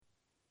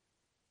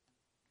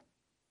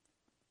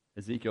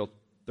Ezekiel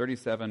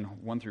 37,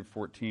 1 through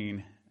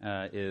 14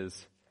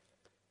 is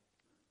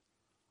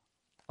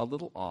a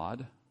little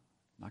odd,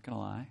 not going to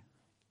lie.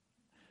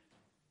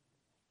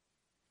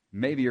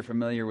 Maybe you're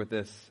familiar with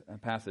this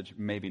passage,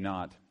 maybe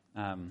not.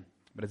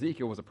 But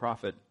Ezekiel was a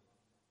prophet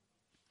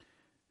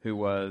who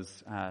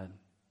was,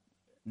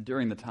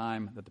 during the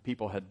time that the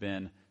people had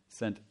been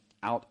sent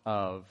out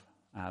of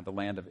the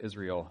land of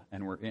Israel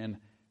and were in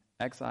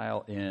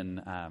exile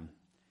in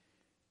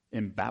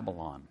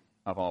Babylon,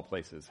 of all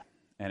places.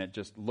 And it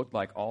just looked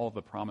like all of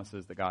the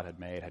promises that God had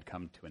made had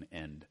come to an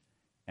end,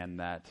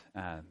 and that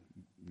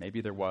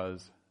maybe there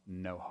was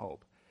no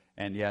hope.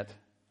 And yet,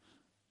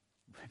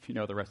 if you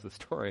know the rest of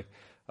the story,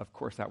 of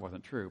course that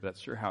wasn't true, but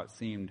that's sure how it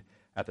seemed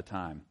at the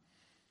time.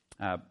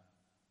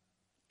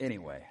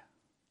 Anyway,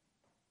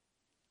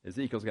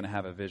 Ezekiel's going to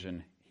have a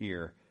vision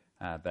here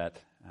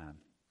that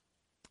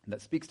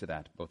speaks to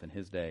that, both in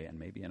his day and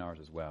maybe in ours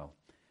as well.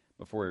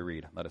 Before we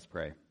read, let us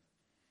pray.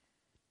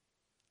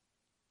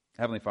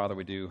 Heavenly Father,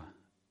 we do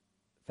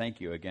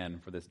thank you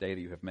again for this day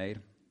that you have made.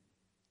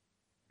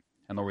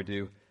 And Lord, we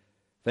do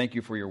thank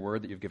you for your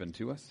word that you've given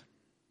to us.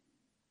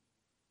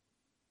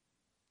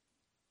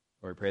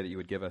 Lord, we pray that you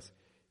would give us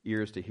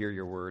ears to hear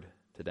your word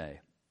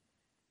today.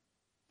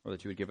 Or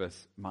that you would give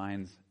us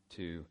minds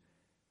to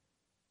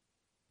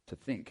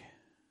think,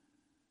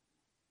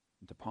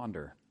 to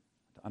ponder,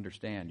 to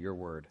understand your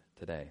word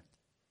today.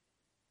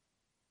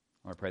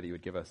 Lord, I pray that you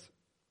would give us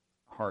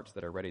hearts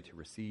that are ready to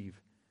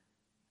receive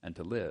and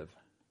to live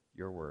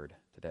your word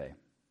today.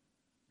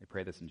 We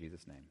pray this in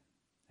Jesus' name.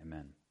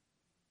 Amen.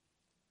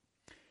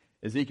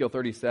 Ezekiel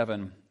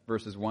 37,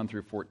 verses 1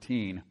 through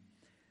 14.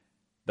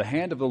 The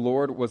hand of the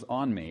Lord was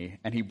on me,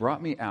 and he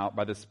brought me out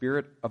by the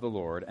Spirit of the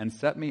Lord and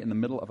set me in the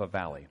middle of a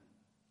valley.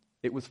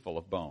 It was full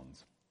of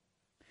bones.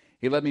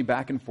 He led me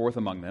back and forth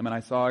among them, and I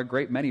saw a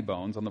great many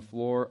bones on the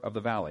floor of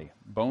the valley,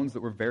 bones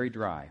that were very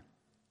dry.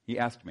 He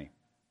asked me,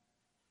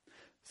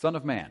 Son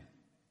of man,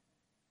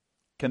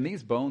 can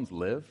these bones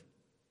live?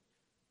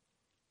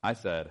 I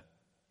said,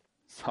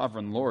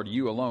 Sovereign Lord,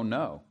 you alone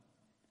know.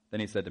 Then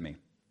he said to me,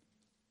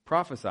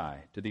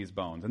 Prophesy to these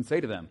bones and say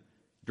to them,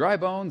 Dry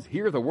bones,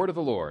 hear the word of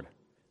the Lord.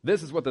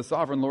 This is what the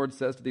Sovereign Lord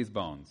says to these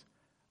bones.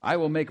 I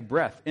will make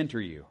breath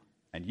enter you,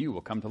 and you will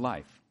come to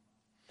life.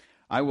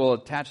 I will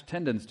attach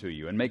tendons to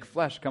you and make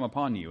flesh come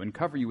upon you and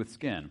cover you with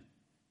skin.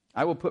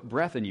 I will put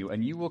breath in you,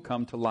 and you will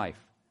come to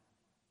life.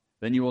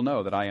 Then you will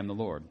know that I am the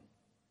Lord.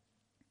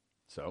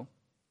 So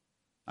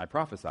I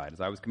prophesied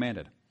as I was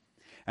commanded.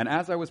 And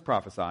as I was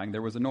prophesying,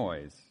 there was a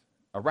noise,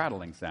 a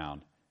rattling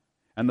sound,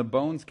 and the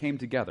bones came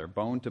together,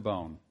 bone to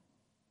bone.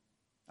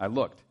 I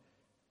looked,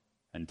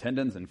 and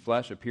tendons and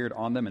flesh appeared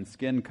on them, and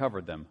skin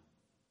covered them,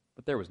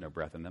 but there was no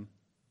breath in them.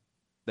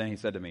 Then he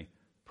said to me,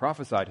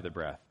 Prophesy to the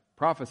breath,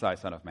 prophesy,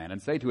 Son of man,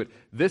 and say to it,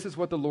 This is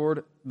what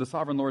the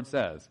Sovereign Lord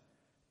says.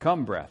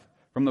 Come, breath,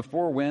 from the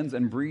four winds,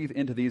 and breathe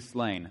into these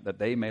slain, that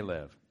they may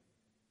live.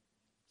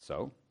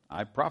 So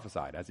I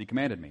prophesied as he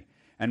commanded me,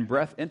 and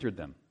breath entered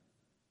them.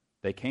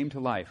 They came to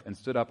life and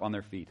stood up on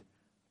their feet,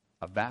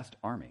 a vast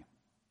army.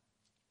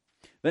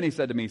 Then he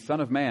said to me,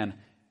 Son of man,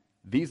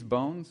 these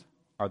bones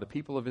are the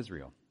people of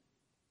Israel.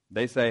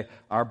 They say,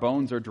 Our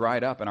bones are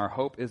dried up, and our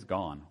hope is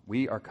gone.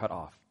 We are cut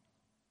off.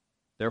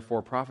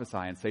 Therefore prophesy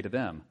and say to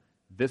them,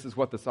 This is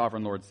what the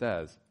Sovereign Lord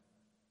says.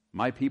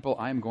 My people,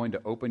 I am going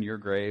to open your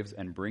graves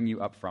and bring you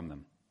up from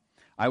them.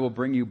 I will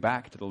bring you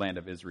back to the land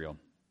of Israel.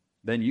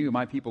 Then you,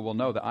 my people, will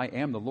know that I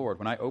am the Lord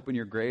when I open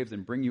your graves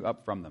and bring you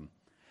up from them.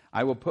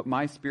 I will put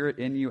my spirit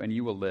in you, and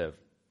you will live,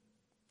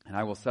 and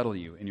I will settle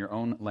you in your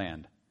own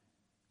land.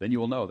 Then you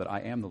will know that I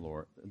am the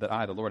Lord, that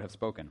I, the Lord, have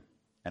spoken,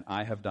 and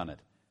I have done it,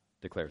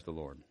 declares the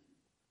Lord.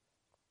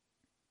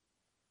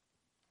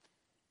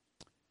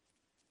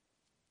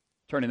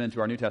 Turning then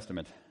to our New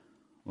Testament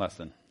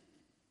lesson.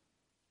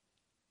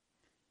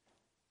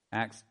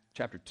 Acts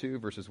chapter 2,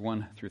 verses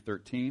 1 through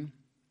 13.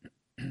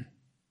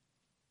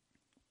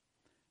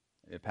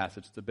 A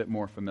passage that's a bit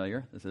more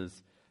familiar. This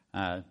is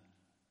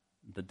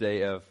the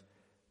day of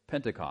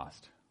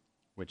Pentecost,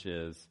 which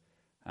is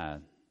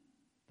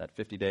that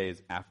 50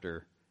 days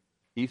after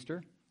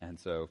Easter, and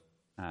so,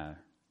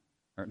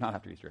 or not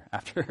after Easter,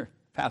 after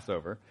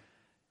Passover,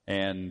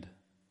 and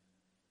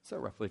so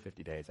roughly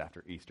 50 days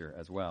after Easter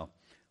as well,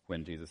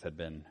 when Jesus had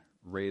been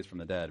raised from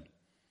the dead.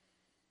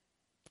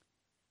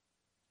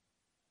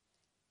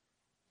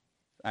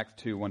 Acts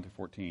 2, 1 to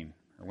 14,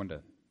 or 1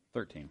 to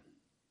 13.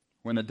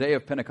 When the day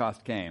of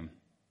Pentecost came,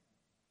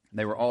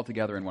 they were all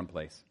together in one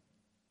place.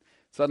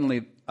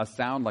 Suddenly, a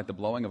sound like the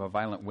blowing of a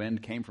violent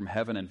wind came from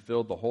heaven and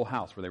filled the whole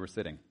house where they were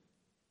sitting.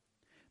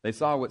 They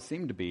saw what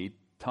seemed to be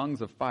tongues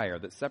of fire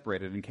that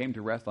separated and came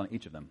to rest on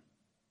each of them.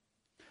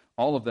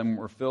 All of them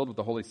were filled with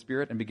the Holy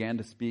Spirit and began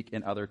to speak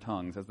in other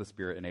tongues as the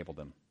Spirit enabled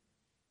them.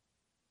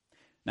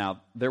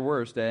 Now, there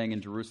were staying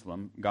in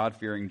Jerusalem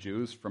God-fearing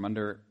Jews from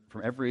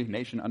every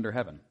nation under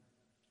heaven.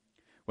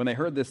 When they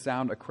heard this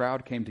sound, a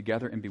crowd came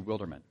together in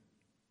bewilderment,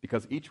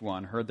 because each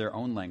one heard their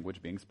own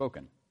language being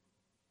spoken.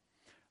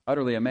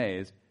 Utterly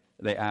amazed,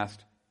 they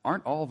asked,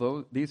 Aren't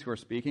all these who are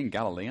speaking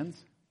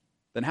Galileans?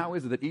 then how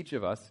is it that each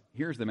of us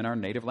hears them in our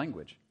native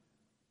language?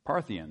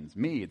 Parthians,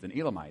 Medes, and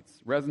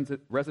Elamites,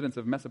 residents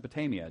of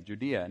Mesopotamia,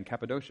 Judea and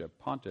Cappadocia,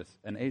 Pontus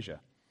and Asia,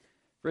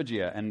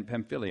 Phrygia and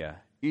Pamphylia,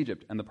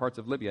 Egypt and the parts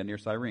of Libya near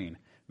Cyrene,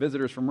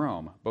 visitors from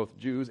Rome, both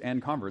Jews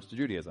and converts to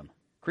Judaism,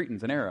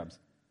 Cretans and Arabs.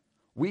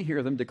 We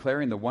hear them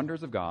declaring the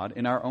wonders of God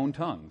in our own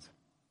tongues.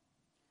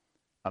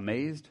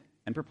 Amazed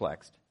and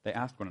perplexed, they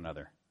asked one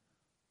another,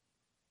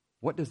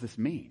 "What does this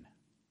mean?"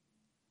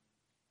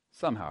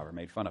 Some, however,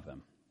 made fun of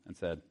them and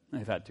said,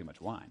 "They've had too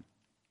much wine."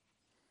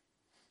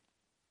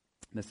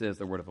 This is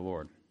the word of the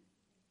Lord.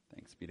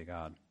 Thanks be to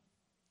God.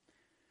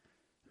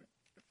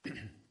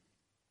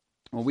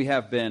 Well, we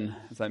have been,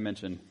 as I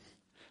mentioned,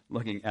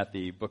 looking at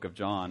the book of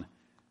John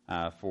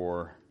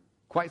for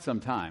quite some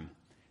time.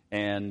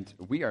 And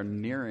we are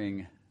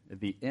nearing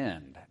the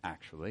end,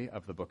 actually,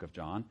 of the book of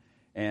John.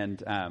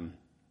 And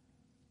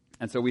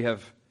so we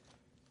have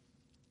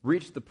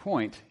reached the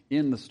point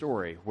in the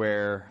story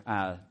where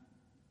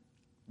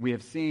we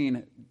have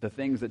seen the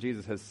things that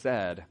Jesus has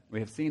said.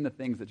 We have seen the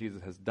things that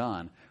Jesus has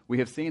done. We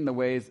have seen the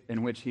ways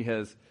in which he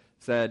has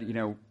said,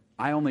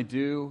 I only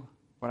do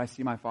what I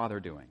see my Father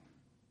doing.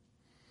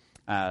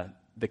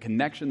 The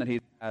connection that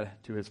he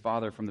had to his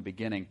Father from the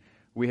beginning.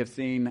 We have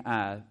seen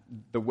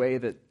the way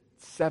that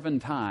 7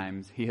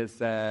 times he has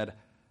said,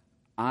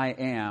 I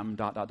am, ...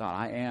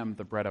 I am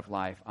the bread of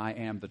life. I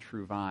am the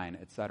true vine,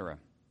 etc.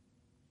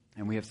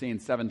 And we have seen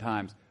 7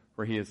 times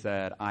where he has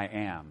said, I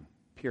am,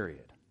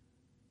 period.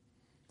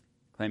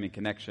 Claiming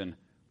connection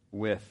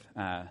with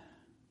the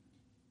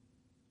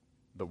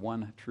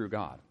one true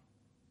God.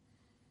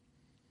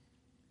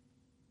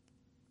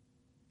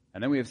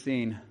 And then we have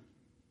seen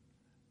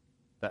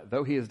that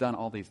though he has done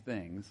all these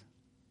things,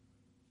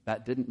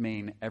 that didn't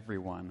mean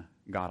everyone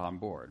got on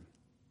board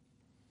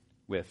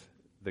with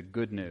the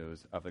good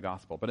news of the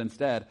gospel. But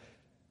instead,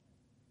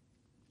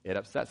 it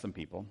upset some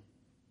people.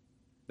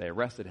 They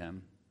arrested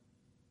him.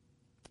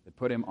 They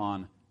put him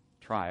on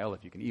trial,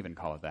 if you can even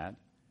call it that.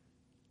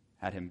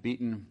 Had him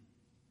beaten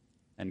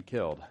and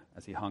killed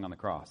as he hung on the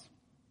cross.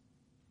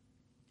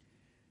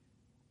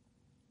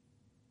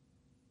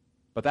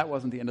 But that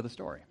wasn't the end of the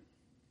story.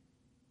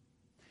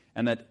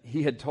 And that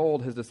he had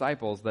told his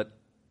disciples that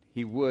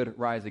he would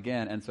rise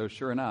again. And so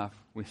sure enough,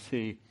 we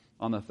see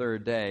on the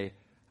 3rd day,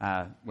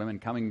 women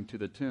coming to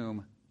the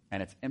tomb,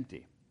 and it's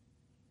empty.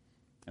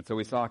 And so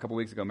we saw a couple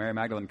weeks ago, Mary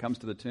Magdalene comes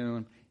to the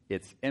tomb.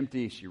 It's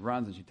empty. She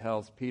runs and she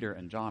tells Peter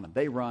and John, and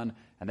they run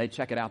and they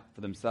check it out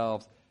for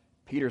themselves.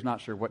 Peter's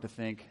not sure what to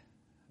think.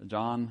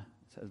 John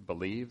says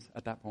believes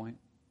at that point.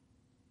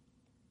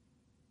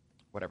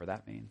 Whatever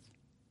that means.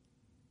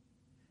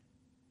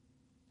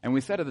 And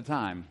we said at the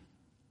time,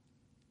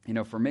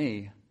 for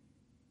me,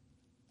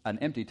 an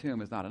empty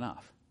tomb is not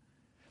enough.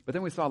 But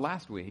then we saw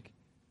last week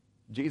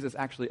Jesus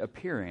actually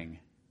appearing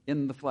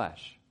in the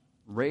flesh,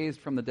 raised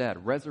from the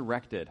dead,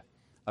 resurrected,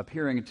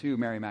 appearing to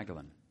Mary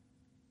Magdalene.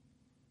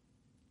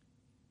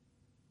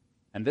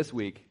 And this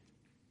week,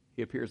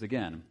 he appears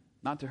again,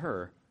 not to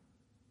her,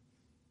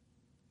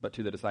 but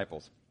to the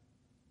disciples.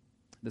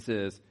 This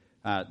is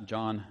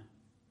John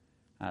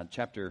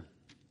chapter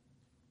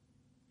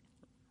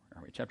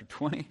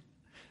 20,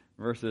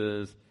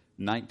 verses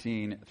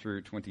 19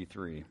 through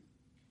 23.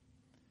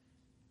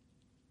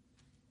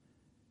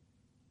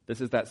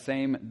 This is that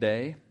same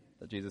day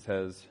that Jesus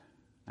has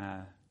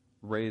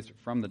raised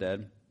from the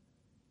dead.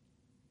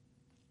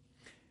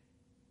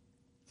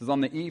 This is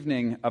on the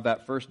evening of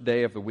that first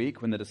day of the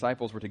week when the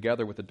disciples were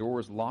together with the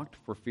doors locked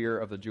for fear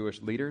of the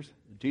Jewish leaders.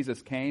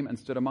 Jesus came and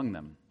stood among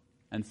them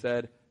and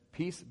said,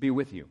 "Peace be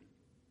with you."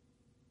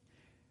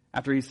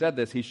 After he said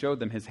this, he showed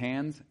them his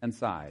hands and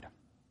side.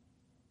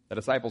 The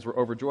disciples were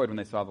overjoyed when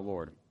they saw the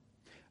Lord.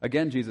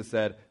 Again, Jesus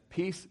said,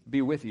 "Peace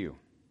be with you.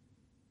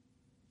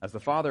 As the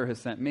Father has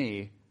sent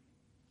me,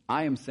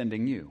 I am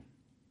sending you."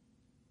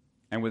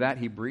 And with that,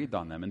 he breathed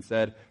on them and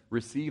said,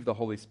 "Receive the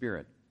Holy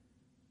Spirit.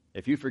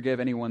 If you forgive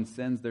anyone's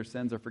sins, their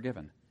sins are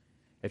forgiven.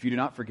 If you do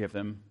not forgive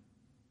them,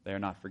 they are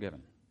not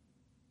forgiven."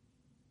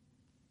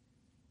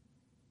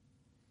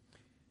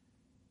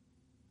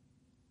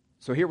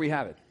 So here we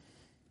have it.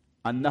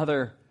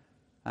 Another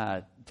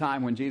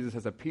time when Jesus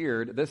has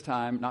appeared, this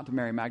time not to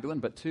Mary Magdalene,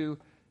 but to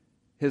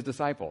his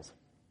disciples.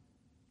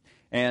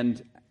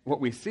 And what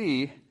we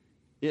see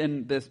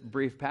in this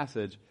brief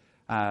passage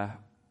are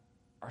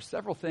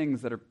several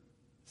things that are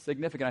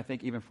significant, I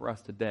think, even for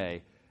us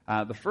today.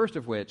 The first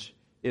of which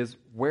is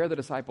where the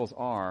disciples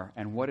are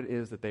and what it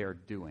is that they are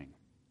doing.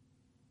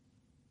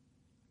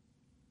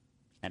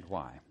 And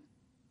why.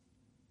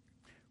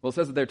 Well, it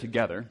says that they're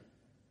together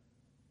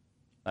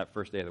that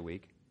first day of the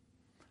week.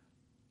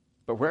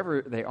 But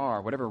wherever they are,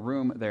 whatever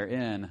room they're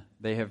in,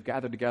 they have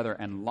gathered together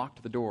and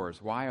locked the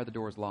doors. Why are the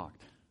doors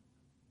locked?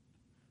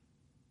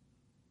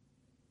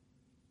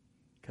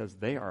 Because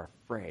they are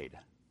afraid.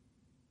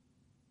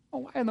 Oh,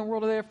 why in the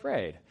world are they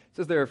afraid? It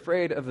says they're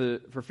afraid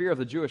for fear of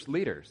the Jewish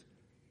leaders.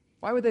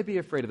 Why would they be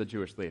afraid of the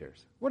Jewish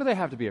leaders? What do they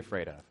have to be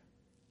afraid of?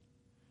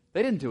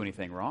 They didn't do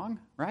anything wrong,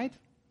 right?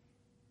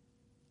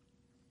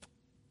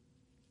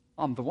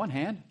 On the one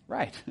hand,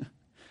 right.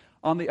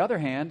 On the other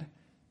hand,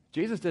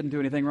 Jesus didn't do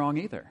anything wrong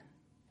either,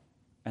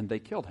 and they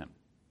killed him.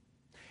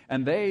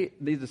 And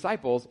these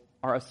disciples,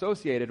 are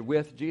associated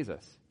with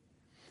Jesus.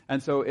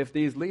 And so if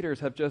these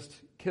leaders have just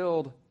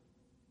killed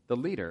the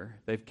leader,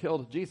 they've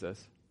killed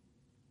Jesus,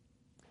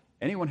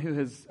 anyone who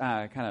has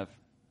kind of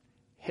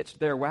hitched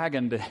their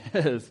wagon to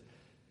his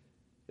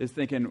is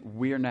thinking,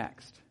 we're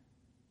next.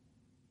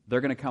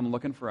 They're going to come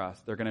looking for us.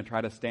 They're going to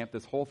try to stamp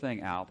this whole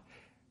thing out.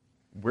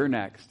 We're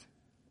next.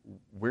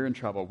 We're in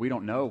trouble. We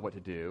don't know what to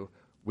do.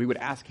 We would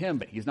ask him,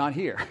 but he's not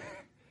here.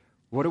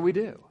 What do we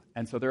do?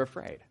 And so they're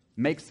afraid.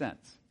 Makes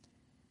sense.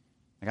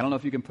 Like, I don't know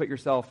if you can put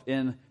yourself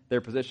in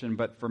their position,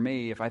 but for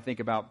me, if I think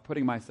about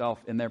putting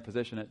myself in their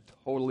position, it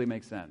totally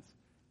makes sense.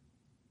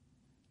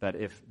 That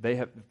if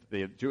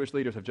the Jewish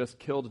leaders have just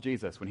killed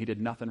Jesus when he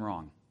did nothing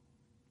wrong,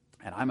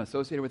 and I'm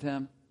associated with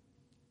him,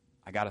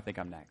 I got to think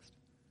I'm next.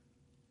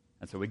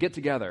 And so we get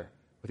together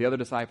with the other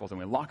disciples and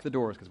we lock the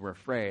doors because we're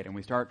afraid, and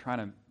we start trying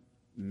to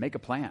make a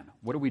plan.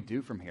 What do we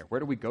do from here? Where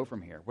do we go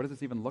from here? What does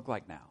this even look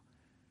like now?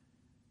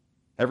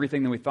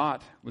 Everything that we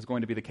thought was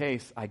going to be the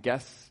case, I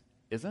guess,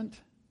 isn't.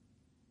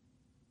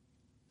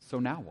 So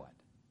now what?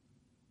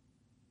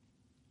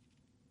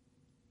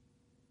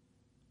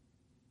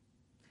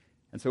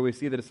 And so we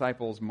see the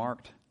disciples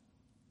marked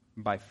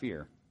by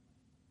fear.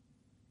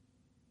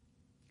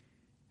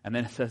 And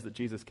then it says that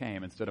Jesus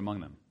came and stood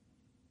among them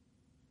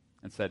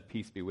and said,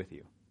 "Peace be with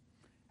you."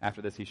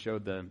 After this, he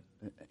showed them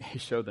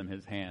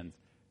his hands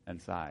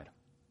and side.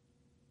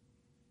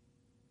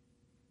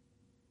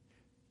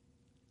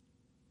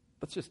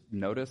 Let's just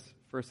notice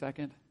for a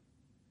second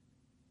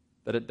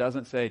that it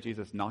doesn't say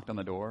Jesus knocked on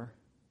the door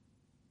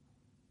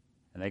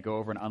and they go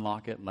over and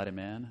unlock it and let him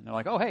in. And they're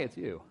like, "Oh, hey, it's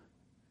you."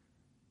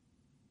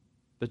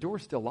 The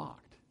door's still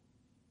locked.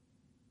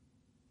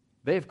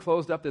 They've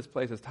closed up this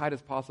place as tight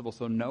as possible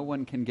so no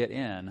one can get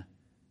in.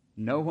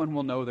 No one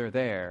will know they're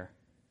there.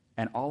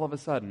 And all of a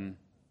sudden,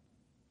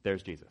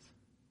 there's Jesus.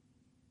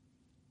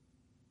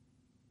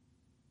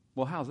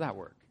 Well, how's that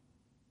work?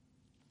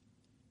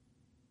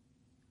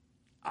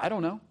 I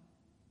don't know.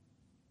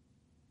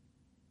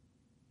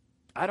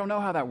 I don't know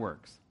how that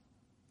works.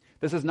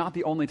 This is not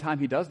the only time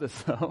he does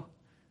this, though.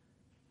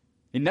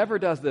 He never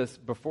does this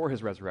before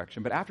his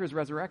resurrection, but after his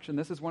resurrection,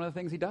 this is one of the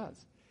things he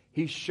does.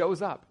 He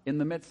shows up in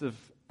the midst of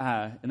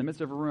a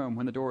room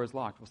when the door is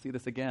locked. We'll see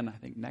this again, I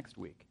think, next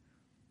week.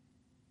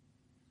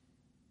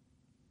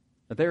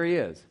 But there he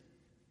is.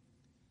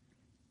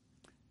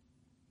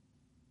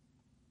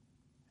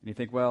 And you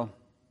think, well,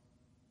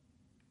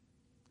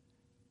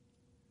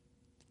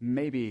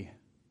 maybe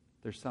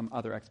there's some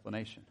other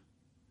explanation.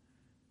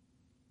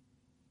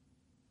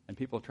 And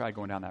people have tried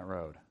going down that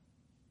road.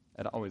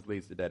 It always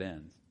leads to dead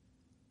ends.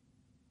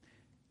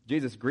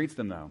 Jesus greets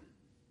them, though.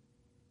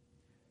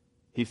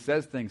 He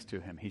says things to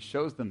him. He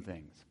shows them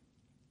things.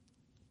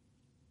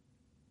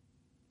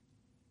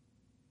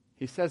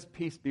 He says,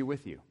 "Peace be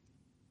with you."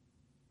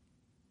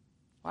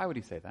 Why would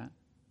he say that?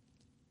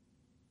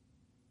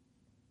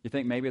 You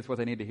think maybe it's what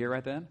they need to hear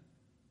right then?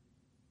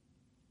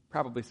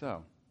 Probably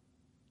so.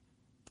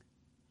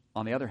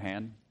 On the other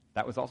hand,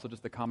 that was also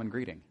just the common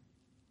greeting.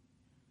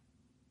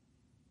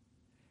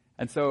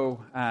 And so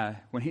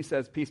when he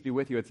says, "Peace be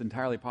with you," it's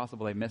entirely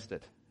possible they missed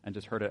it and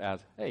just heard it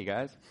as, "Hey,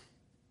 guys,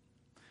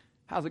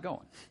 how's it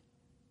going?"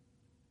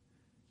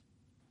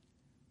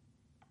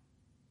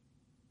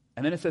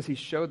 And then it says he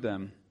showed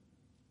them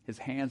his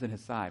hands and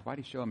his side. Why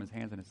did he show them his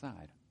hands and his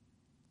side?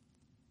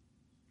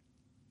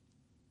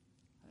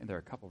 I think there are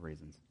a couple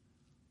reasons.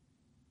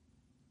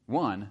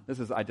 One, this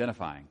is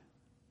identifying.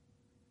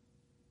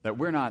 That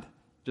we're not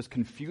just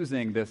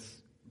confusing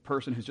this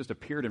person who's just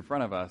appeared in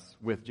front of us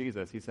with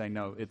Jesus. He's saying,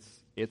 no,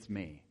 it's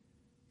me.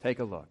 Take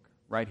a look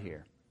right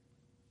here.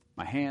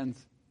 My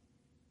hands.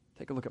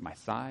 Take a look at my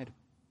side.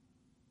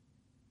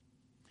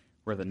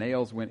 Where the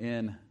nails went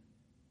in.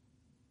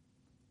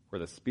 Where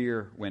the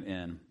spear went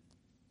in.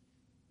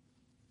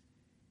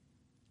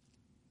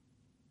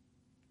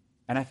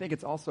 And I think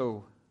it's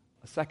also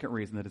a second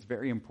reason that is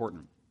very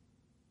important.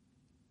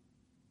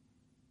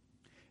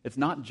 It's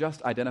not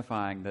just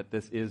identifying that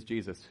this is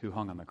Jesus who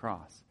hung on the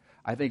cross.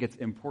 I think it's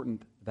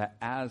important that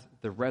as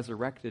the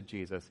resurrected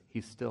Jesus,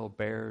 he still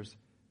bears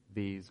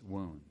these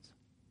wounds.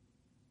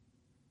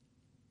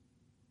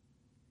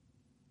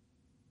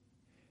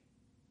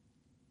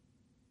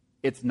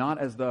 It's not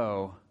as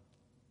though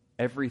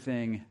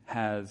everything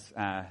has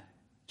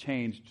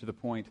changed to the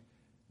point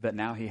that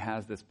now he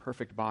has this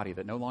perfect body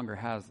that no longer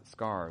has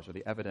scars or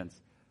the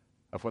evidence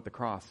of what the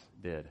cross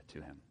did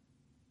to him.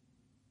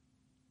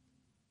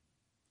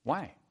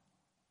 Why?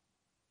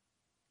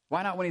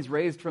 Why not when he's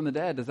raised from the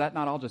dead? Does that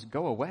not all just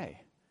go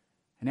away?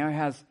 And now he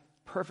has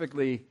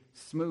perfectly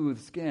smooth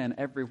skin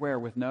everywhere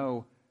with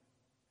no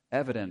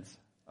evidence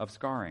of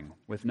scarring,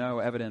 with no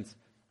evidence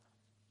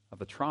of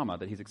the trauma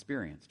that he's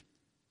experienced.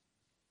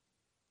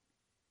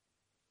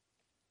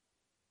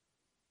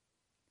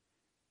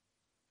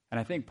 And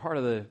I think part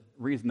of the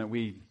reason that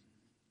we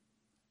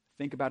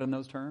think about it in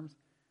those terms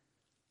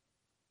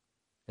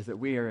is that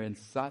we are in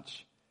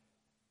such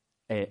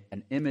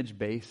an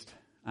image-based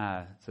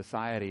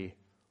society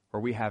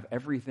where we have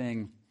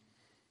everything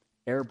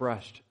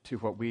airbrushed to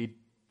what we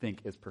think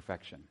is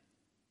perfection.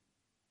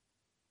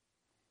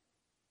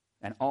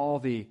 And all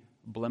the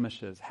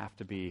blemishes have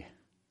to be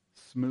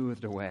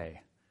smoothed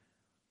away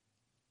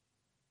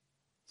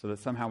so that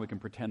somehow we can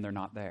pretend they're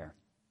not there.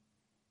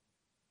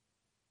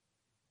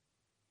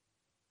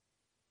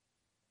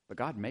 But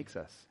God makes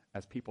us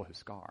as people who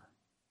scar.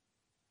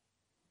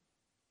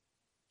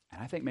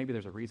 And I think maybe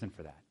there's a reason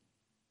for that.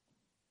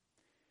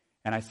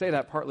 And I say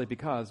that partly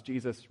because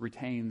Jesus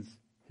retains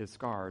his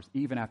scars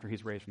even after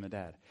he's raised from the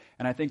dead.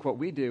 And I think what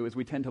we do is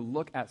we tend to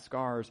look at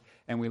scars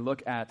and we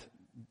look at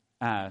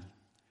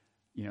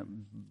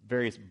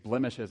various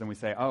blemishes and we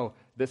say, oh,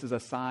 this is a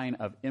sign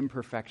of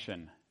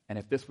imperfection. And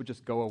if this would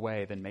just go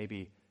away, then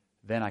maybe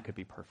then I could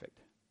be perfect.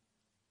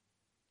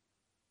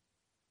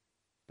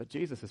 But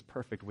Jesus is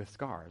perfect with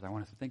scars. I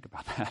want us to think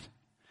about that.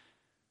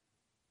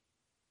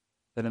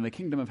 That in the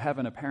kingdom of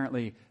heaven,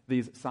 apparently,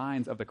 these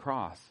signs of the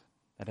cross,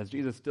 that as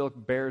Jesus still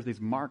bears these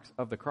marks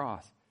of the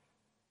cross,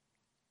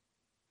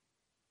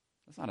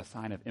 that's not a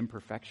sign of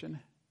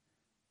imperfection.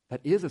 That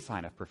is a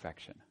sign of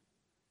perfection.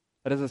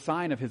 That is a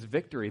sign of his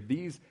victory.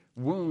 These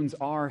wounds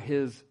are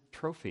his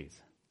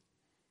trophies.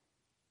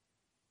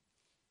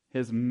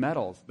 His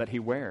medals that he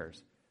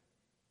wears.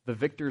 The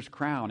victor's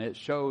crown. It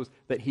shows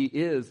that he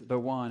is the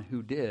one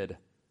who did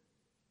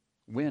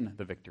win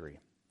the victory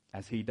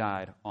as he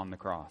died on the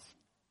cross.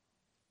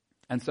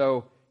 And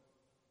so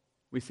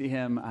we see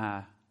him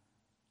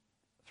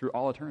through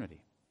all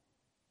eternity,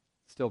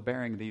 still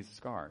bearing these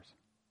scars.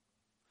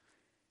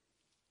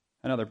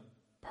 Another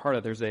part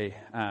of there's a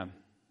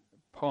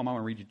poem. I want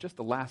to read you just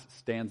the last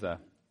stanza.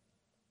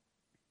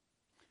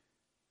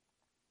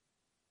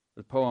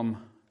 The poem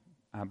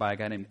by a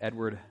guy named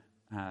Edward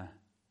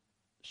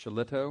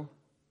Shillito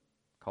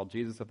called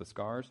Jesus of the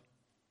Scars.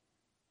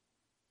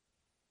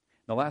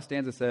 The last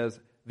stanza says,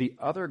 "The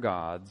other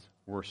gods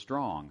were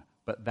strong,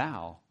 but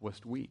thou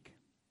wast weak.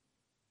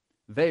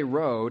 They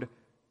rode,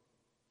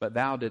 but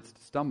thou didst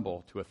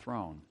stumble to a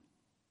throne.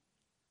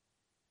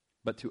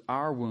 But to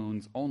our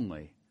wounds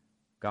only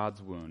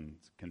God's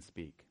wounds can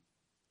speak.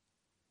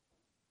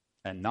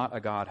 And not a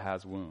God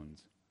has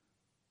wounds,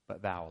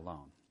 but thou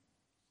alone."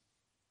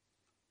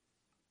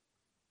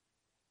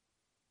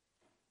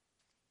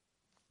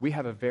 We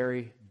have a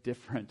very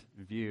different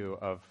view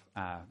of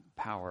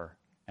power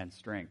and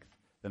strength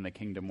than the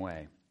kingdom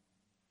way.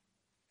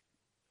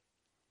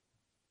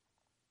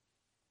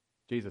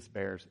 Jesus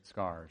bears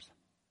scars,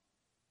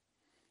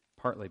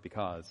 partly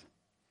because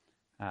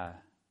of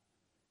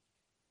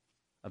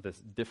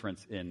this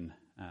difference in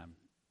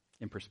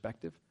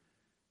perspective,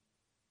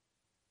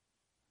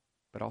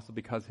 but also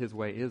because his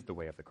way is the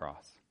way of the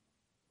cross.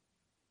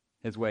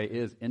 His way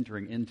is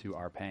entering into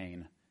our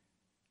pain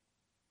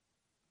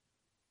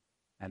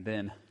and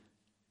then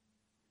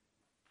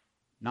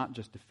not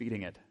just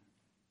defeating it,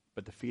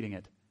 but defeating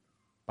it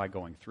by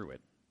going through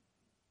it.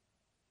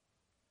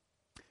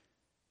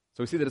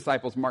 So we see the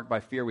disciples marked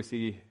by fear. We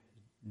see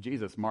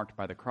Jesus marked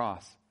by the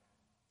cross.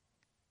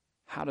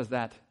 How does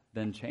that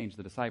then change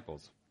the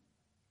disciples?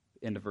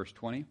 End of verse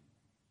 20.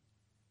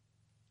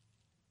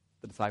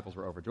 The disciples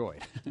were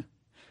overjoyed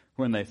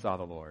when they saw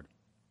the Lord.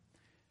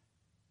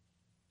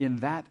 In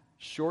that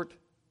short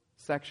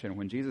section,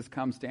 when Jesus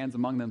comes, stands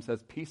among them,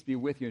 says, "Peace be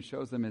with you," and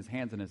shows them his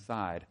hands and his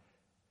side,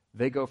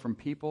 they go from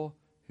people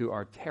who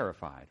are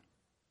terrified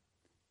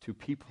to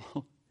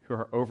people who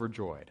are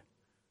overjoyed.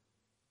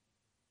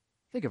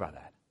 Think about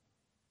that.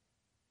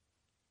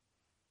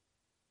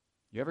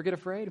 You ever get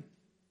afraid?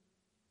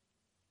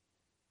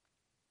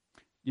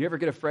 You ever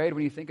get afraid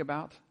when you think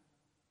about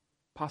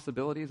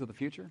possibilities of the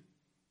future?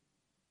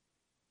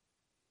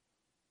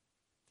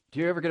 Do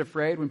you ever get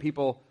afraid when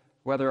people,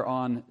 whether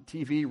on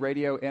TV,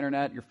 radio,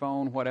 internet, your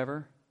phone,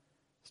 whatever,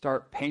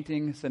 start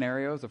painting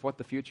scenarios of what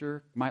the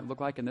future might look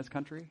like in this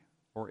country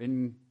or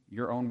in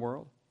your own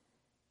world?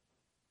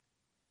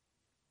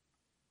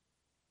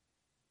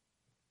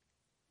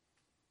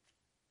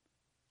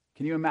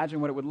 Can you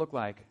imagine what it would look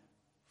like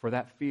for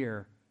that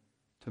fear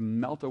to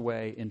melt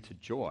away into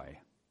joy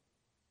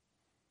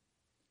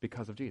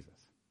because of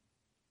Jesus?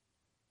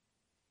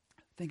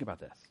 Think about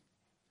this.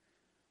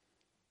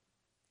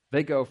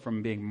 They go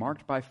from being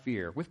marked by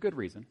fear, with good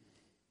reason,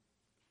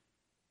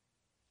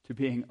 to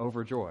being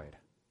overjoyed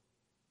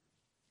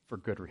for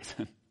good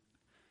reason.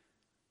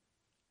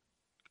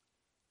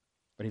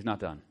 But he's not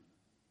done.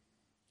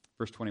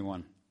 Verse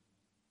 21.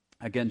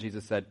 Again,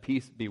 Jesus said,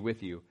 "Peace be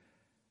with you.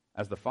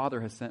 As the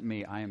Father has sent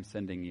me, I am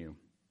sending you."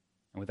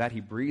 And with that,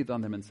 he breathed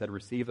on them and said,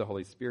 "Receive the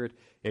Holy Spirit.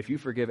 If you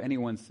forgive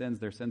anyone's sins,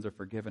 their sins are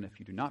forgiven. If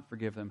you do not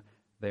forgive them,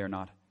 they are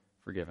not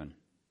forgiven."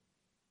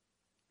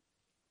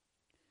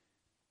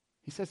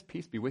 He says,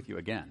 "Peace be with you"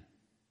 again.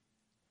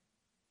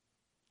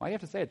 Why do you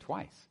have to say it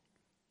twice?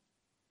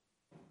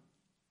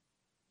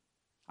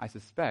 I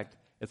suspect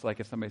it's like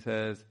if somebody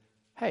says,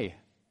 "Hey,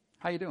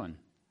 how you doing?"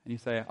 And you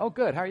say, "Oh,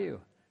 good, how are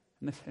you?"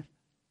 And they say,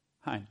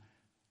 "Fine.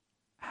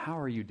 How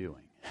are you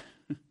doing?"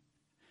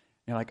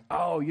 You're like,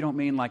 "Oh, you don't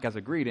mean like as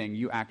a greeting,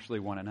 you actually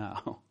want to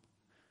know."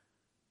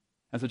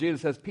 And so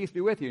Jesus says, peace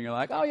be with you. And you're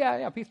like, oh,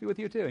 yeah, peace be with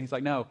you too. And he's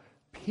like, no,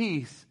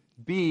 peace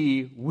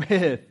be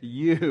with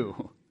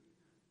you.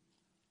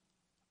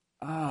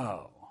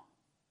 Oh,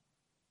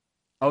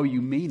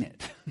 you mean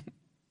it.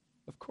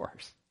 Of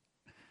course.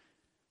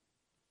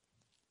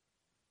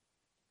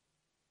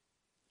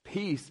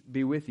 Peace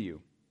be with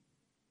you.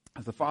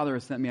 As the Father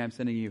has sent me, I'm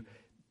sending you.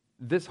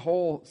 This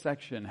whole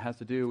section has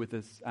to do with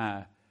this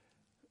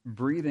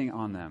breathing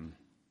on them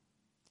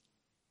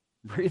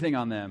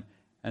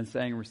and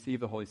saying, receive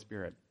the Holy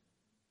Spirit.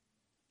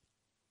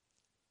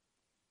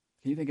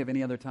 Can you think of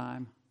any other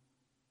time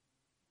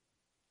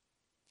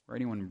where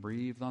anyone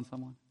breathes on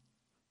someone?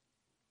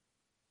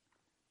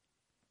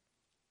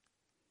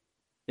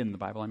 In the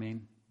Bible, I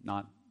mean.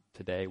 Not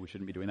today. We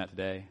shouldn't be doing that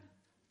today.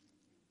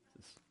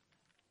 Just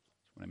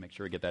want to make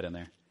sure we get that in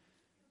there.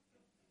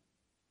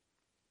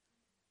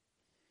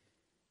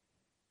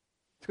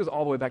 This goes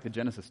all the way back to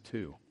Genesis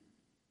 2.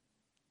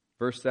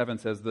 Verse 7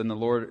 says, Then the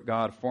Lord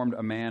God formed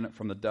a man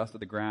from the dust of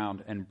the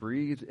ground and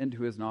breathed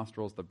into his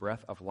nostrils the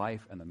breath of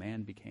life, and the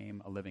man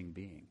became a living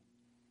being.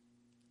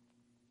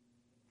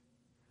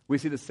 We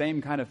see the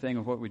same kind of thing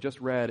of what we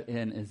just read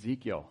in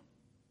Ezekiel.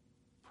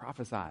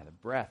 Prophesy, the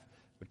breath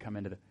would come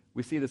into the...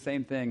 We see the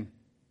same thing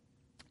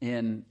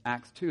in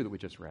Acts 2 that we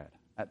just read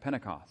at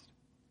Pentecost.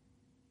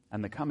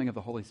 And the coming of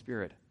the Holy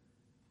Spirit.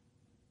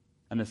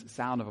 And this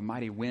sound of a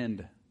mighty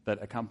wind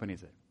that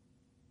accompanies it.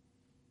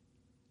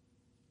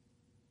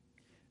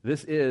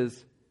 This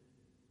is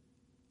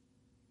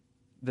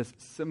this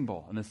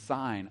symbol and this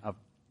sign of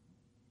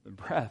the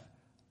breath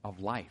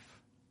of life.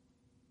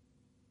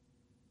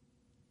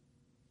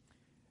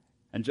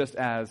 And just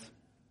as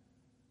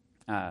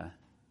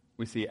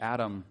we see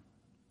Adam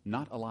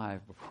not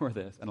alive before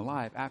this and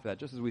alive after that,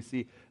 just as we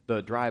see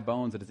the dry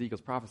bones that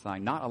Ezekiel's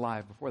prophesying, not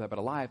alive before that, but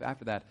alive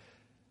after that,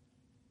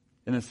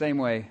 in the same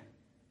way,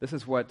 this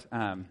is what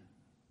Paul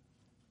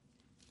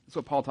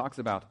talks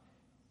about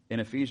in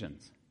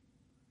Ephesians.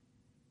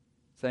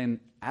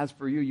 Saying, as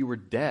for you, you were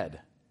dead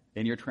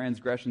in your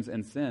transgressions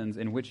and sins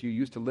in which you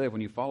used to live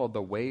when you followed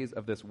the ways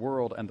of this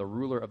world and the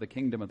ruler of the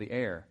kingdom of the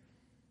air,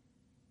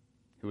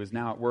 who is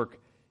now at work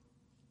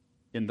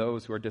in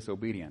those who are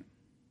disobedient.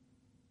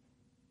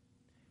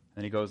 And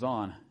then he goes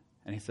on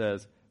and he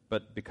says,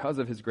 but because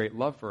of his great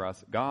love for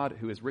us, God,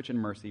 who is rich in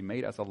mercy,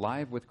 made us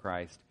alive with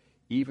Christ,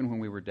 even when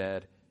we were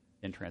dead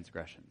in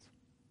transgressions.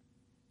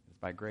 It's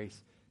by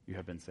grace you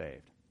have been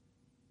saved.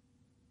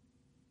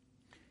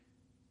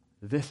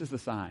 This is the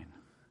sign,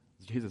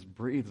 as Jesus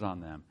breathes on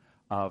them,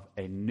 of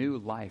a new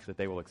life that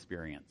they will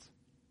experience.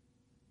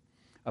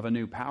 Of a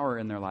new power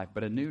in their life,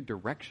 but a new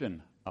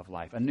direction of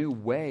life, a new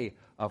way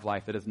of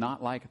life that is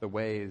not like the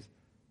ways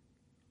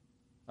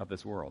of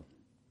this world.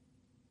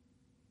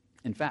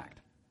 In fact,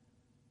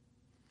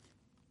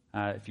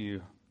 if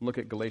you look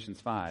at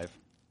Galatians 5,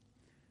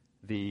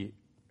 the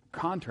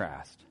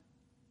contrast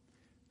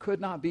could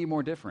not be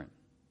more different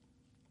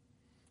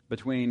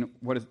between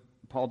what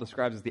Paul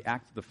describes as the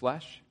acts of the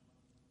flesh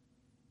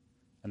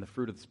and the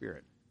fruit of the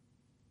Spirit.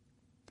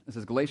 This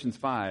is Galatians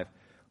 5,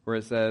 where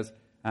it says,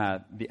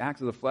 the acts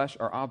of the flesh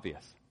are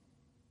obvious.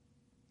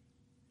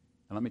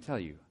 And let me tell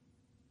you,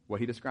 what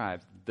he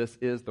describes, this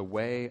is the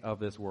way of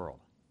this world.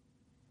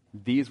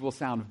 These will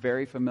sound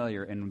very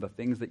familiar in the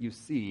things that you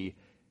see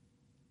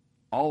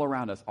all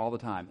around us all the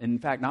time. In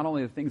fact, not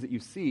only the things that you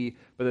see,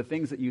 but the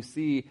things that you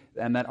see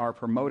and that are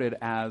promoted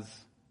as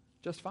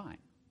just fine.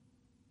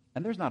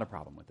 And there's not a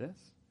problem with this.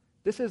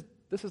 This is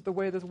the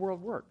way this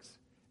world works.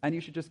 And you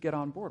should just get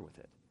on board with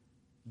it.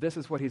 This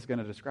is what he's going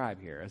to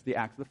describe here as the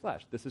acts of the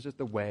flesh. This is just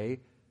the way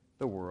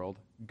the world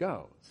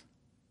goes.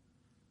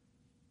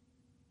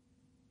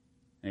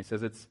 And he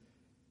says it's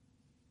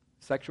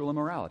sexual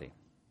immorality,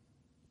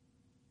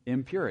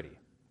 impurity,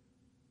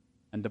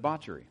 and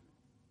debauchery,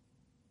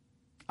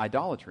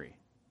 idolatry,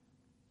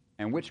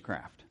 and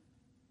witchcraft,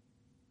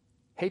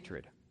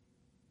 hatred,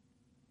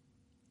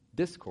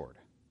 discord,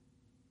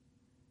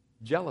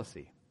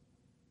 jealousy,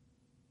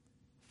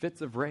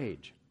 fits of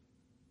rage,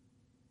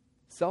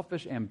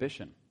 selfish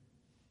ambition,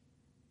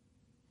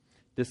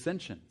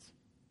 dissensions,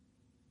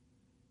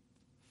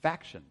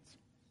 factions,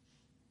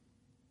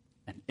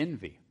 and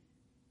envy,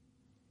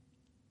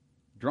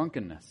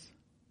 drunkenness,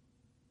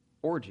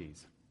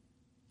 orgies,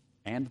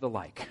 and the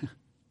like.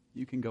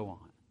 You can go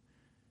on.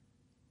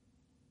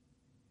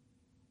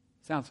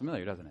 Sounds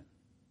familiar, doesn't it?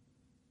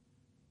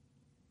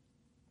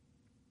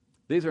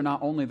 These are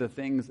not only the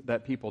things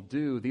that people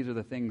do, these are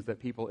the things that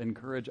people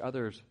encourage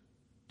others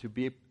to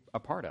be a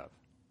part of.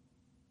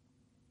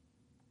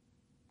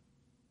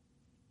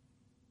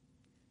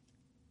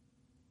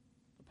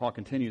 Paul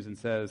continues and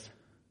says,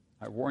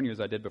 I warn you as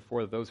I did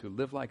before, that those who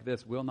live like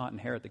this will not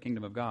inherit the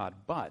kingdom of God,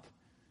 but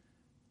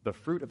the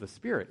fruit of the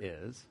Spirit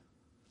is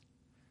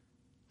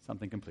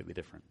something completely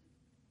different.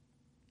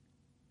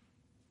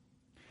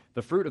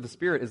 The fruit of the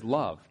Spirit is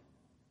love,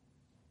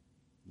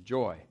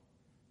 joy,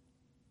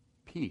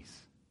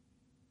 peace,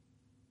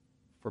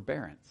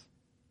 forbearance,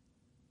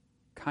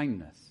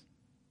 kindness,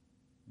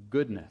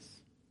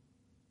 goodness,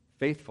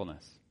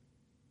 faithfulness,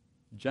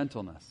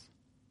 gentleness,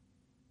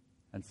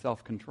 and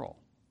self-control.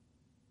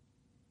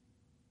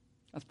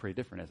 That's pretty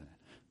different, isn't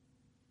it?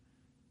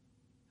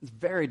 It's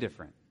very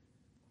different.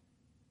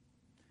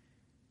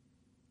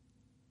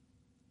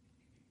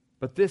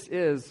 But this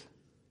is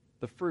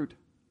the fruit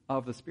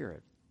of the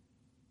Spirit.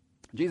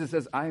 Jesus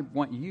says, I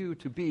want you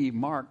to be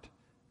marked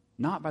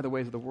not by the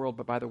ways of the world,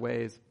 but by the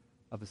ways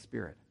of the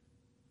Spirit.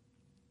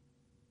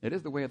 It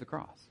is the way of the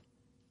cross.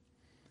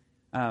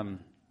 But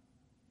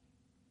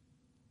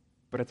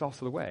it's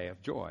also the way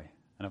of joy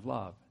and of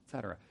love,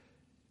 etc.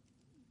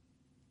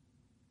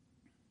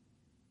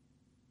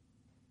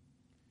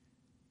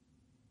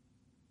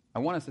 I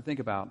want us to think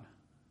about,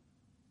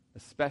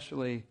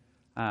 especially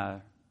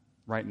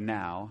right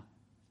now,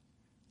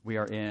 we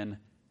are in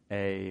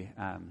a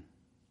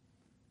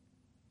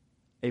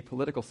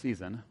political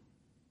season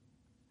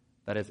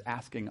that is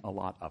asking a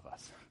lot of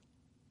us.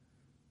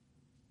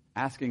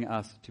 Asking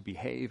us to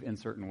behave in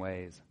certain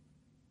ways.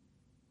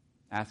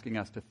 Asking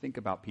us to think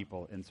about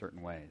people in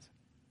certain ways.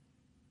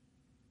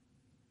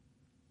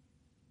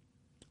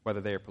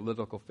 Whether they are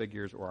political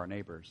figures or our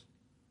neighbors.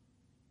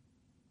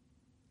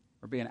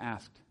 We're being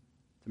asked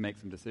to make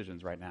some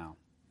decisions right now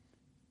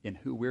in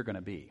who we're going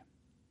to be.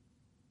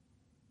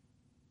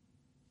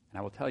 And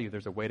I will tell you,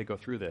 there's a way to go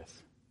through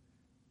this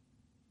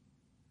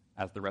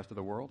as the rest of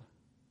the world,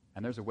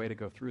 and there's a way to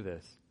go through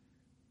this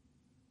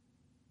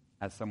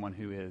as someone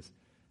who is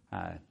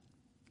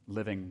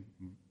living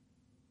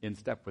in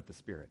step with the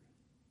Spirit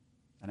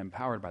and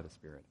empowered by the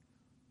Spirit.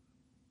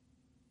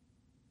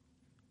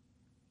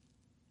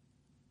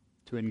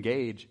 To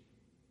engage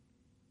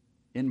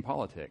in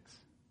politics,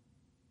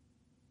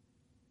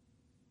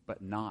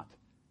 but not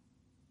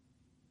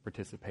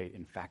participate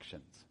in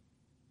factions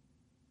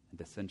and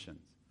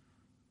dissensions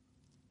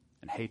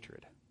and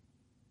hatred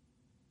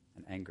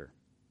and anger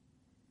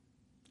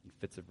and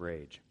fits of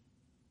rage.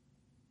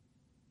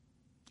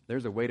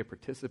 There's a way to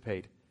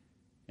participate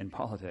in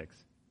politics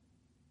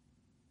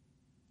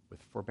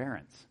with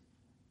forbearance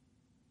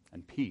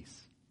and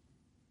peace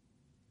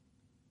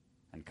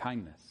and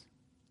kindness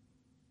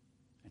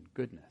and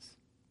goodness.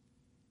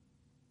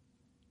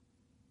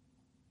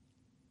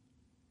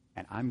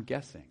 And I'm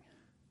guessing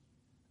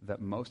that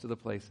most of the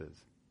places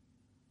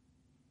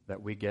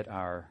that we get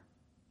our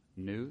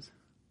news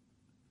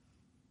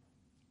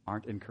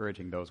aren't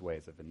encouraging those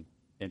ways of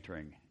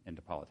entering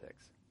into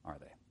politics, are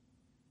they?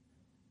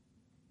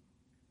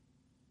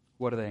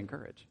 What do they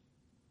encourage?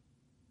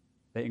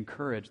 They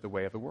encourage the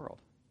way of the world.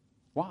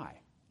 Why?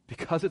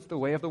 Because it's the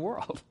way of the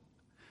world.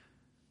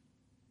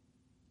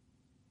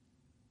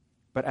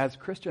 But as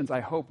Christians, I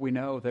hope we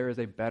know there is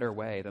a better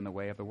way than the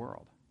way of the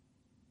world.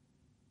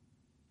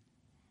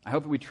 I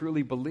hope that we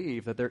truly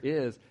believe that there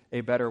is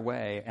a better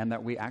way and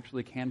that we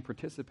actually can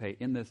participate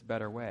in this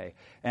better way.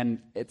 And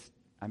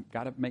I've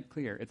got to make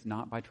clear, it's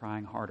not by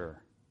trying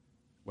harder.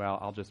 Well,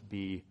 I'll just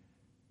be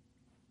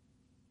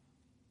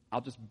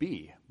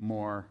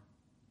more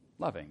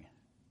loving.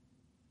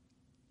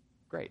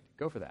 Great,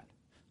 go for that.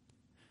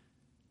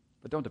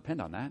 But don't depend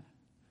on that.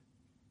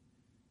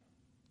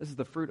 This is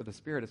the fruit of the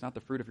Spirit. It's not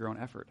the fruit of your own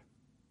effort.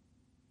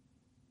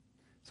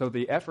 So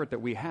the effort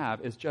that we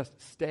have is just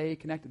stay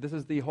connected. This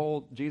is the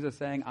whole Jesus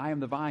saying, I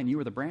am the vine, you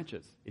are the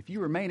branches. If you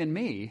remain in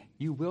me,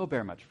 you will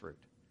bear much fruit.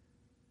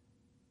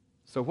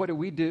 So what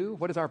do?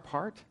 What is our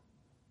part?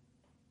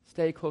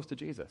 Stay close to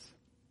Jesus.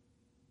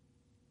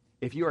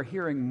 If you are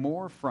hearing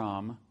more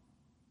from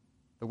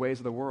the ways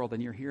of the world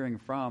than you're hearing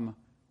from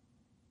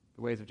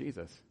the ways of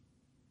Jesus,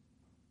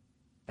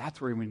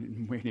 that's where we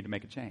need to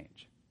make a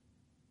change.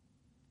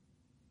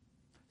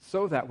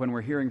 So that when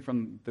we're hearing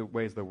from the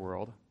ways of the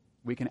world,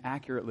 we can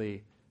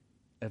accurately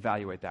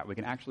evaluate that. We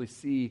can actually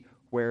see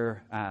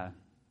where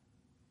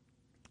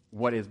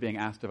what is being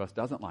asked of us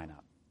doesn't line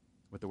up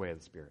with the way of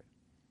the Spirit.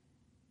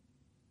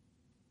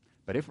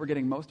 But if we're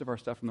getting most of our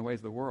stuff from the ways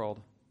of the world,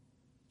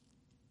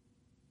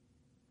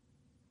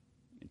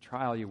 in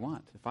trial you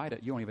want to fight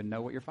it, you won't even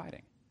know what you're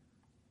fighting.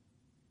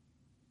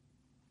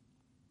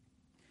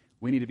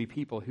 We need to be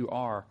people who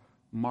are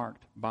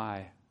marked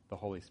by the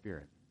Holy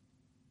Spirit.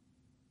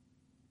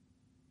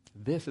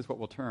 This is what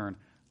will turn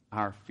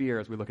our fear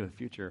as we look at the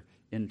future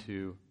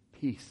into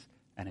peace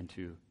and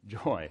into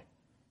joy.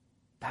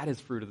 That is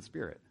fruit of the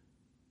Spirit.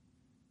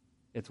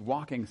 It's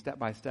walking step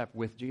by step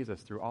with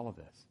Jesus through all of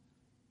this.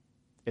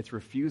 It's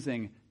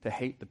refusing to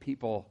hate the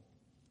people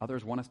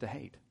others want us to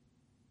hate.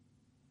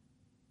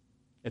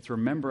 It's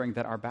remembering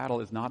that our battle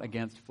is not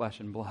against flesh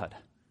and blood.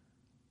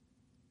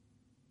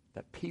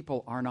 That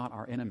people are not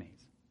our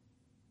enemies.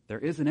 There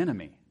is an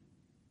enemy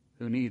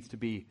who needs to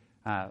be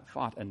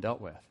fought and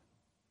dealt with.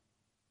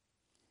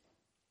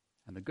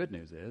 And the good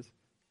news is,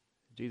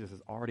 Jesus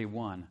has already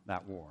won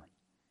that war.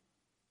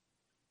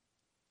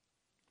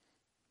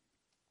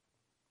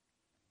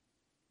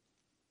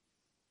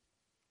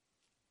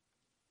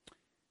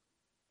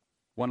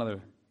 One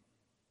other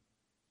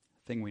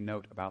thing we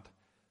note about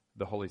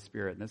the Holy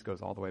Spirit, and this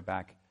goes all the way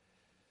back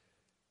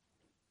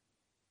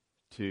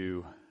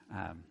to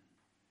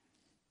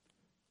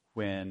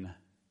when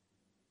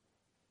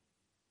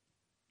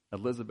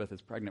Elizabeth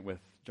is pregnant with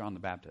John the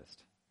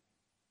Baptist.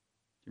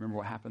 Remember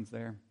what happens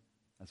there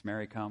as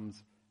Mary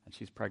comes and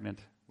she's pregnant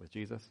with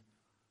Jesus?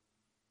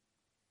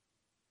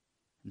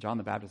 And John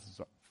the Baptist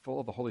is full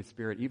of the Holy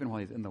Spirit even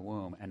while he's in the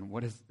womb. And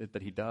what is it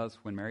that he does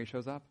when Mary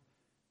shows up?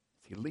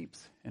 He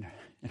leaps in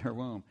her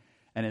womb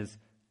and is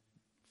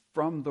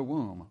from the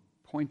womb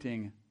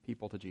pointing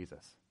people to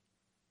Jesus.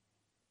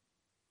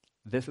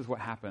 This is what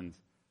happens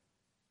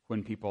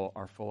when people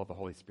are full of the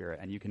Holy Spirit.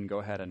 And you can go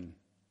ahead and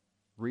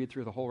read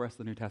through the whole rest of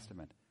the New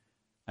Testament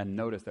and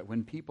notice that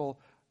when people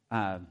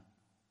are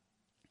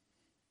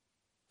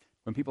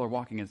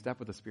walking in step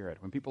with the Spirit,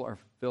 when people are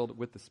filled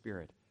with the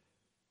Spirit,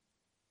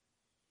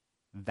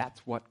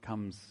 that's what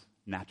comes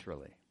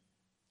naturally,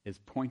 is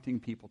pointing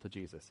people to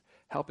Jesus,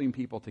 helping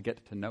people to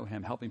get to know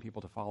him, helping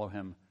people to follow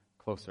him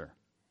closer.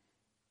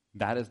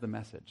 That is the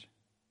message.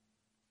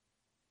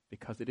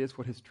 Because it is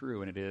what is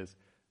true and it is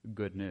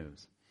good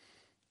news.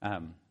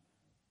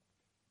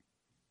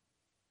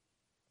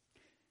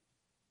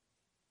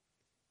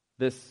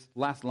 This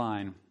last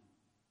line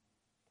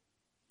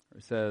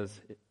says,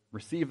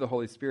 receive the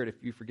Holy Spirit. If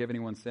you forgive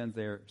anyone's sins,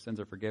 their sins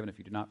are forgiven. If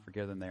you do not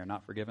forgive them, they are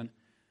not forgiven.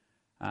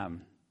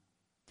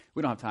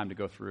 We don't have time to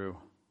go through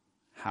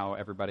how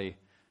everybody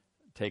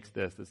takes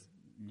this.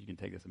 You can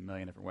take this a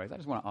million different ways. I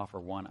just want to offer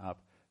one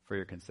up for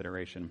your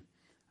consideration.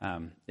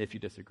 If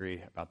you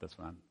disagree about this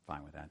one, I'm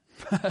fine with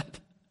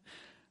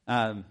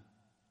that.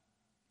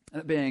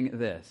 That being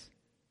this,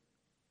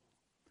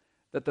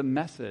 that the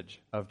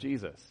message of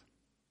Jesus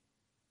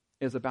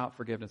is about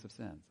forgiveness of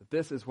sins. That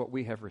this is what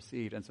we have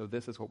received, and so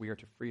this is what we are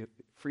to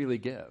freely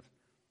give.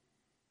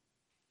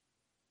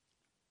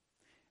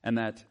 And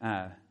that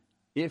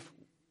if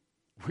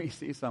we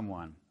see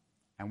someone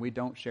and we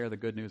don't share the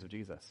good news of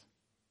Jesus,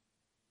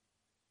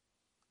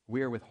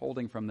 we are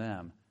withholding from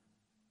them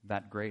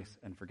that grace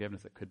and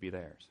forgiveness that could be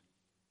theirs.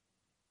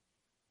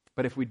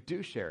 But if we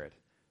do share it,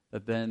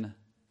 that then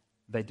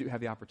they do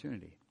have the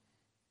opportunity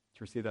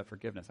to receive that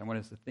forgiveness. I want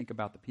us to think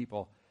about the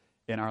people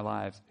in our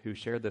lives who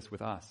shared this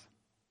with us.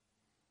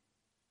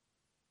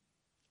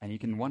 And you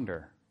can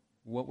wonder,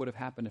 what would have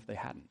happened if they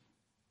hadn't?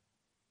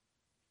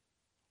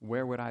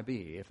 Where would I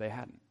be if they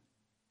hadn't?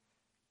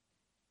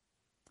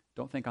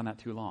 Don't think on that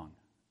too long.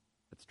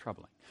 It's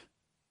troubling.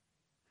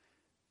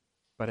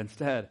 But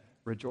instead,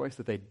 rejoice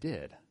that they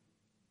did.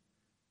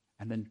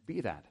 And then be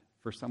that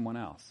for someone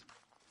else.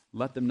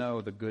 Let them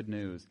know the good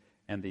news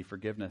and the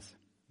forgiveness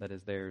that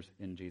is theirs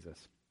in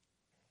Jesus.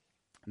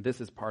 And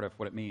this is part of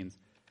what it means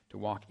to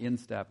walk in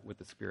step with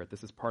the Spirit.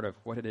 This is part of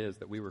what it is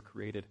that we were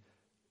created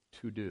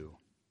to do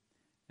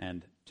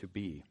and to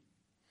be.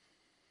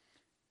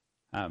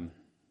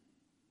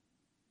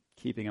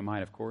 Keeping in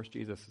mind, of course,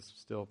 Jesus is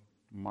still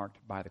marked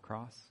by the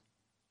cross.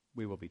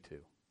 We will be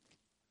too.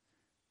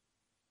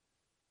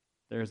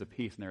 There is a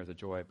peace and there is a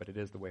joy, but it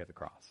is the way of the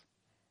cross.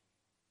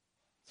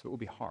 So it will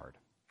be hard.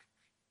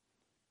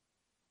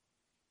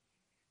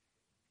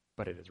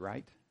 But it is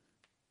right.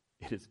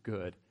 It is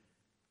good.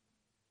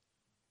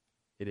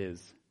 It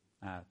is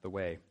the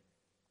way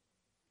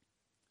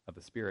of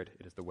the Spirit.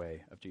 It is the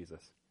way of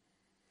Jesus.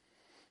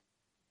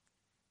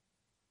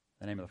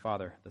 In the name of the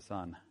Father, the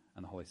Son,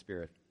 and the Holy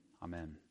Spirit. Amen.